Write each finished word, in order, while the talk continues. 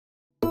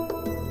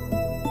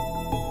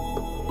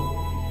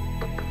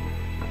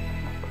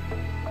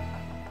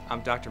I'm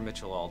Dr.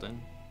 Mitchell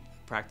Alden,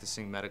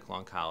 practicing medical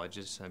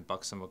oncologist in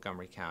Bucks and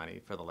Montgomery County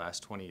for the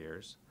last 20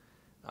 years.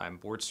 I'm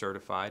board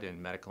certified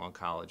in medical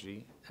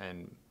oncology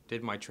and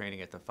did my training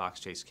at the Fox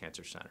Chase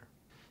Cancer Center.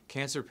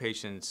 Cancer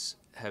patients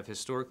have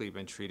historically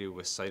been treated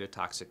with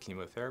cytotoxic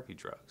chemotherapy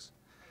drugs.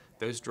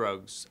 Those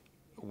drugs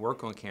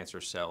work on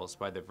cancer cells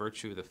by the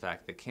virtue of the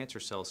fact that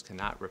cancer cells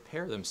cannot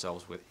repair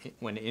themselves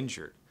when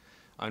injured.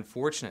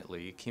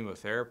 Unfortunately,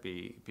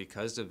 chemotherapy,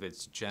 because of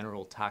its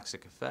general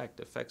toxic effect,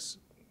 affects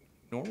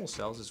normal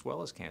cells as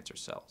well as cancer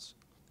cells.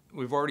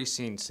 We've already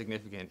seen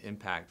significant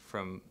impact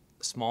from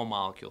small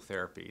molecule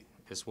therapy,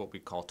 is what we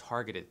call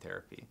targeted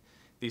therapy.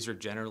 These are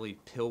generally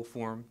pill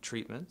form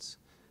treatments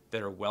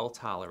that are well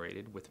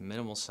tolerated with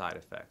minimal side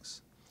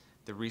effects.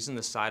 The reason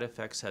the side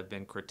effects have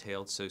been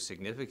curtailed so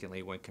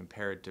significantly when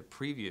compared to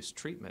previous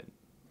treatment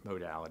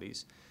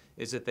modalities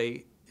is that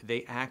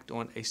they act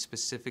on a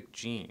specific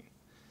gene.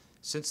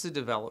 Since the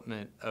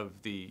development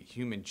of the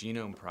Human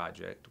Genome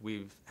Project,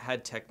 we've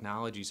had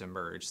technologies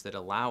emerge that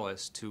allow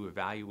us to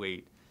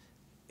evaluate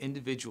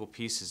individual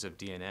pieces of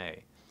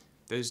DNA.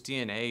 Those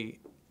DNA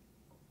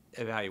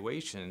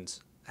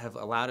evaluations have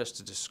allowed us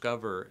to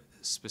discover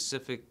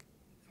specific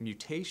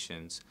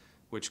mutations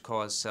which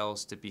cause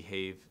cells to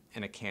behave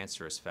in a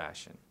cancerous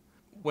fashion.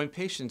 When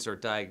patients are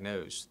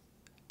diagnosed,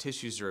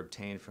 tissues are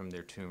obtained from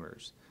their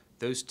tumors.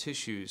 Those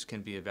tissues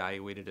can be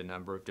evaluated a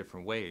number of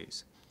different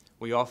ways.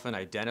 We often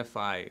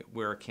identify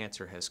where a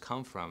cancer has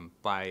come from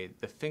by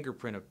the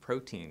fingerprint of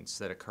proteins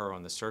that occur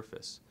on the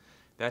surface.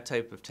 That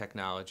type of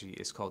technology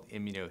is called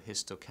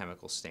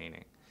immunohistochemical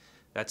staining.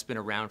 That's been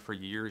around for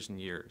years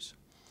and years.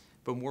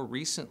 But more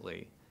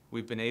recently,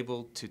 we've been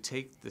able to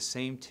take the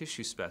same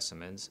tissue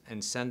specimens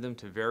and send them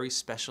to very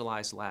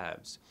specialized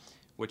labs,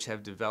 which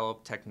have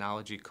developed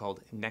technology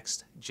called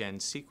next-gen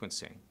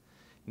sequencing.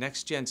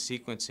 Next-gen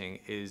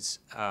sequencing is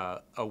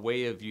a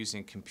way of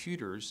using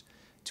computers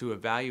to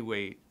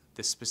evaluate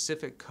the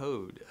specific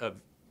code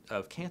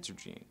of cancer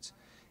genes.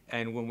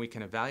 And when we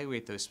can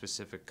evaluate those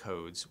specific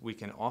codes, we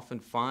can often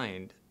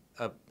find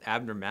an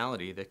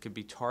abnormality that could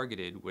be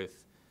targeted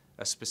with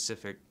a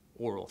specific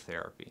oral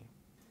therapy.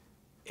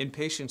 In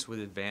patients with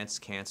advanced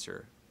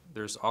cancer,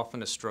 there's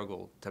often a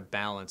struggle to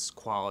balance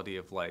quality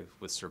of life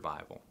with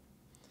survival.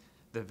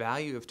 The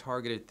value of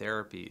targeted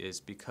therapy is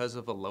because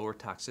of a lower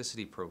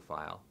toxicity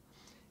profile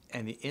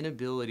and the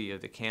inability of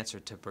the cancer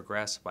to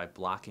progress by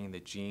blocking the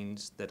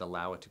genes that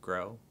allow it to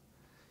grow.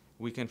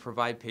 We can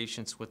provide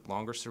patients with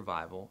longer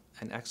survival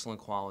and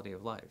excellent quality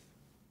of life.